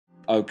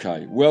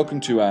Okay, welcome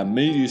to our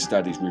Media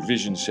Studies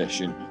revision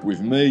session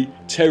with me,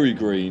 Terry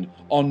Green,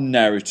 on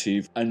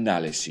narrative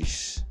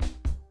analysis.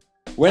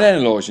 When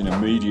analysing a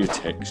media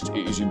text,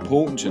 it is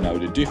important to know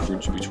the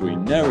difference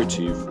between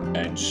narrative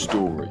and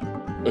story.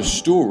 A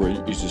story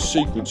is a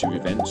sequence of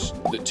events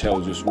that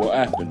tells us what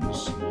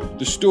happens.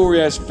 The story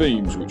has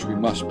themes which we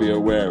must be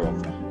aware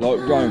of,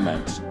 like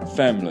romance,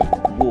 family,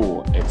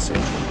 war, etc.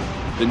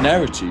 The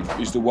narrative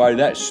is the way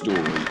that story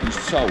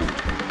is told.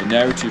 The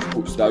narrative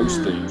puts those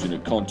themes in a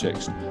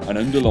context and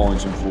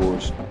underlines them for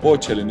us by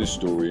telling the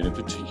story in a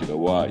particular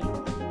way.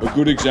 A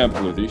good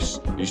example of this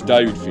is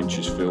David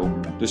Fincher's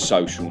film, The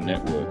Social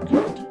Network.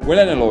 When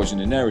analysing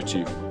a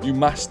narrative, you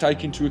must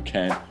take into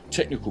account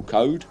technical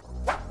code,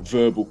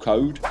 verbal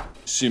code,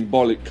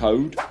 symbolic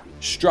code,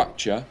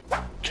 structure,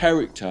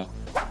 character,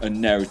 and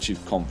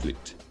narrative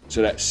conflict.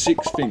 So that's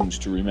 6 things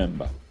to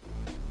remember.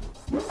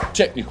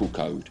 Technical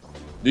code.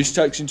 This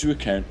takes into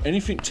account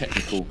anything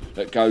technical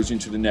that goes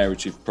into the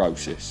narrative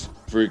process.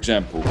 For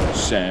example,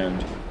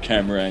 sound,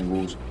 camera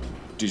angles,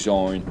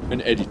 design,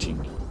 and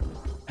editing.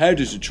 How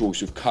does the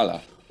choice of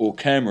colour or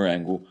camera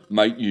angle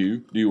make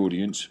you, the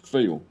audience,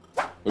 feel?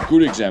 A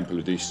good example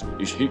of this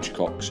is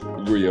Hitchcock's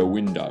Rear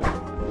Window.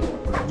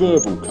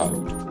 Verbal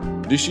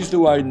code. This is the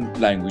way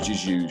language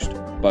is used,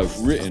 both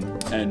written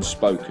and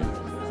spoken.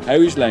 How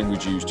is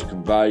language used to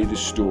convey the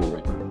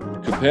story?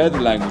 Compare the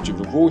language of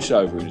a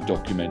voiceover in a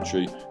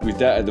documentary with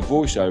that of the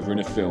voiceover in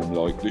a film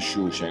like The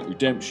Shawshank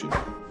Redemption.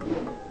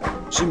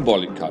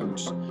 Symbolic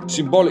codes.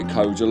 Symbolic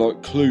codes are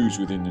like clues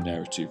within the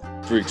narrative.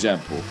 For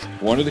example,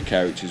 one of the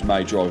characters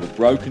may drive a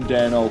broken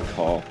down old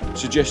car,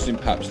 suggesting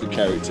perhaps the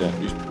character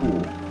is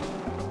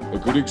poor. A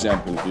good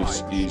example of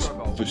this is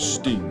The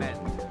Sting.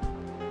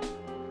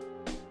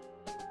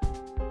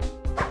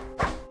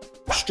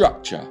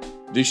 Structure.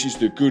 This is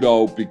the good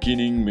old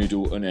beginning,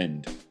 middle and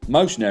end.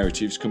 Most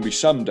narratives can be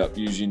summed up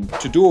using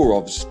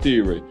Todorov's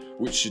theory,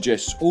 which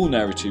suggests all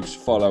narratives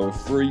follow a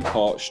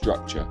 3-part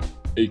structure.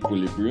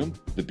 Equilibrium,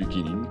 the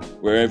beginning,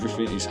 where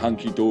everything is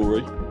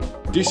hunky-dory.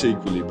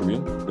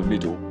 Disequilibrium, the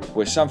middle,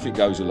 where something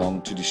goes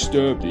along to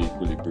disturb the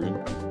equilibrium.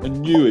 And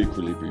new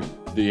equilibrium,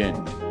 the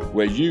end,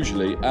 where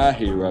usually our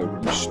hero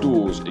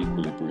restores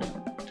equilibrium.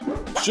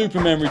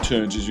 Superman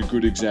Returns is a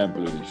good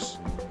example of this.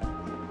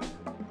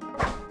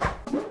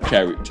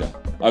 Character.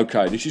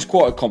 Okay, this is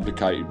quite a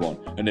complicated one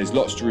and there's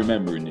lots to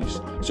remember in this,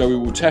 so we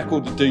will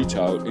tackle the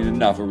detail in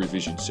another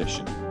revision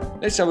session.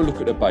 Let's have a look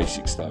at the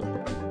basics though.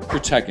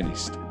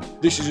 Protagonist.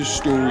 This is a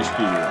story's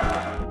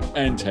hero.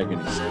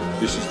 Antagonist.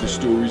 This is the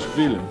story's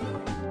villain.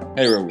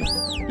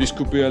 Heroine. This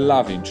could be a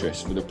love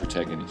interest for the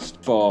protagonist.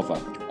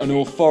 Father. An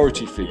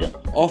authority figure,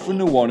 often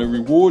the one who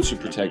rewards the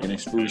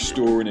protagonist for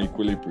restoring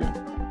equilibrium.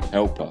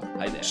 Helper.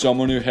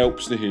 Someone who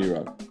helps the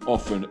hero,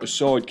 often a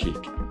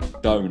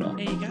sidekick. Donor.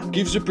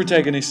 Gives the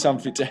protagonist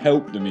something to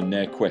help them in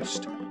their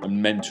quest.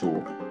 And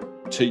mentor.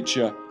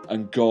 Teacher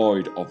and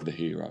guide of the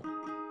hero.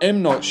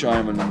 M. Night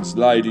Shyamalan's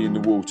Lady in the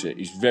Water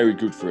is very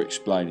good for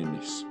explaining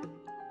this.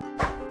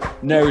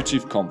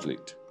 Narrative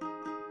conflict.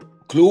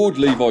 Claude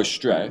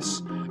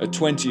Levi-Strauss, a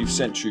 20th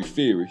century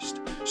theorist,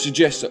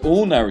 suggests that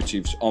all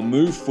narratives are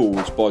moved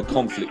forwards by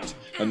conflict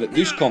and that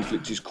this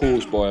conflict is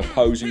caused by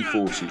opposing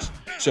forces.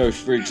 So,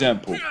 for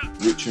example,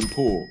 rich and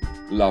poor,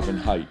 love and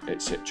hate,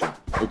 etc.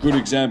 A good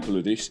example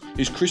of this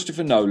is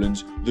Christopher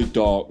Nolan's The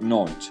Dark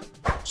Knight.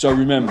 So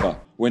remember,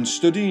 when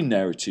studying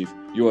narrative,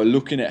 you are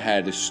looking at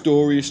how the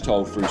story is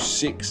told through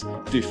 6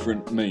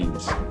 different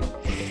means.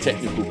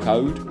 Technical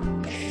code,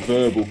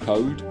 verbal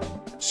code,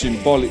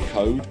 symbolic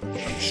code,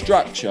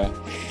 structure,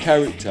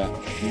 character,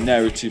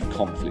 narrative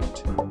conflict.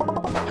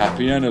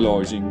 Happy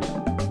analysing.